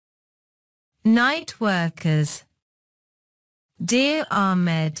Night workers. Dear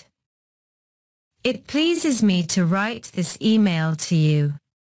Ahmed, it pleases me to write this email to you.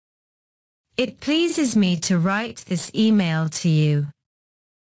 It pleases me to write this email to you.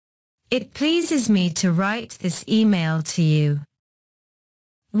 It pleases me to write this email to you.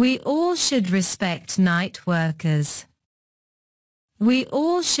 We all should respect night workers. We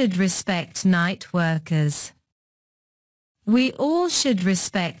all should respect night workers. We all should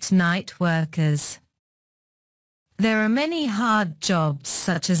respect night workers. There are many hard jobs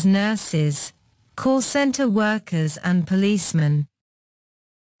such as nurses, call center workers and policemen.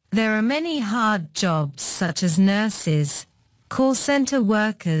 There are many hard jobs such as nurses, call center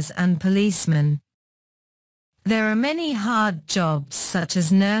workers and policemen. There are many hard jobs such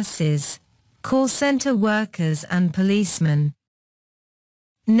as nurses, call center workers and policemen.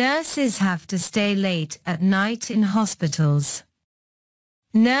 Nurses have to stay late at night in hospitals.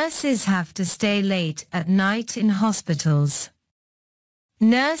 Nurses have to stay late at night in hospitals.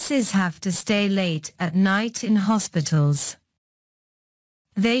 Nurses have to stay late at night in hospitals.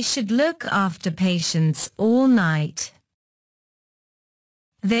 They should look after patients all night.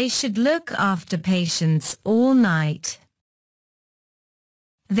 They should look after patients all night.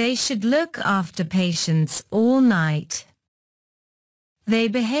 They should look after patients all night. They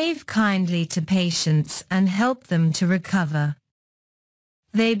behave kindly to patients and help them to recover.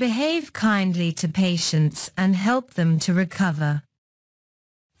 They behave kindly to patients and help them to recover.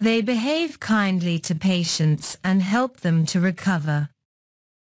 They behave kindly to patients and help them to recover.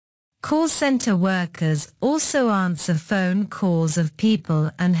 Call center workers also answer phone calls of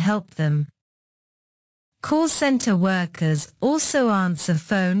people and help them. Call center workers also answer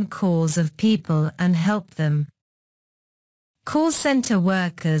phone calls of people and help them. Call center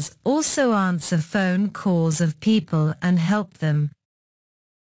workers also answer phone calls of people and help them.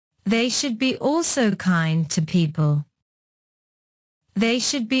 They should be also kind to people. They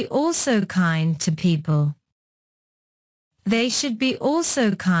should be also kind to people. They should be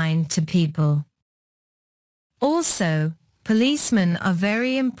also kind to people. Also, policemen are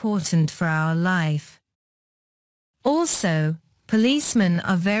very important for our life. Also, policemen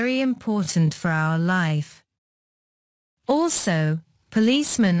are very important for our life. Also,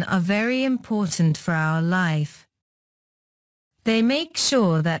 policemen are very important for our life. They make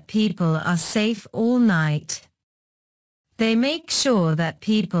sure that people are safe all night. They make sure that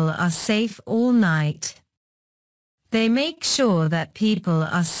people are safe all night. They make sure that people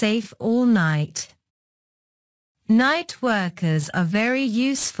are safe all night. Night workers are very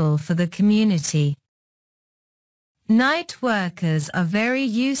useful for the community. Night workers are very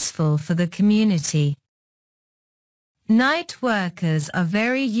useful for the community. Night workers are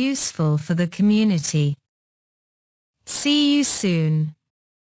very useful for the community. See you soon.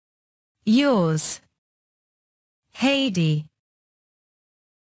 Yours, Heidi.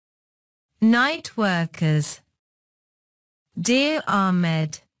 Night workers. Dear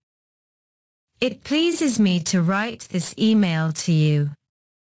Ahmed, it pleases me to write this email to you.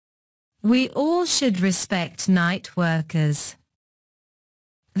 We all should respect night workers.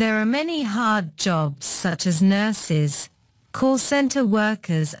 There are many hard jobs such as nurses, call center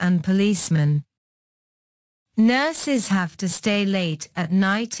workers and policemen. Nurses have to stay late at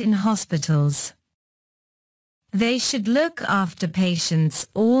night in hospitals. They should look after patients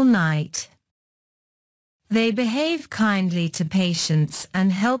all night. They behave kindly to patients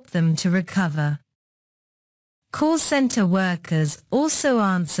and help them to recover. Call center workers also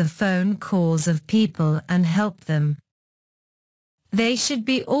answer phone calls of people and help them. They should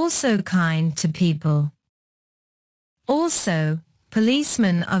be also kind to people. Also,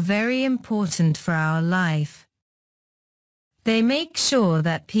 policemen are very important for our life. They make sure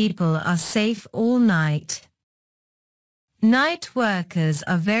that people are safe all night. Night workers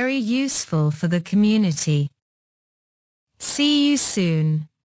are very useful for the community. See you soon.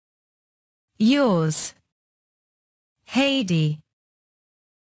 Yours, Heidi.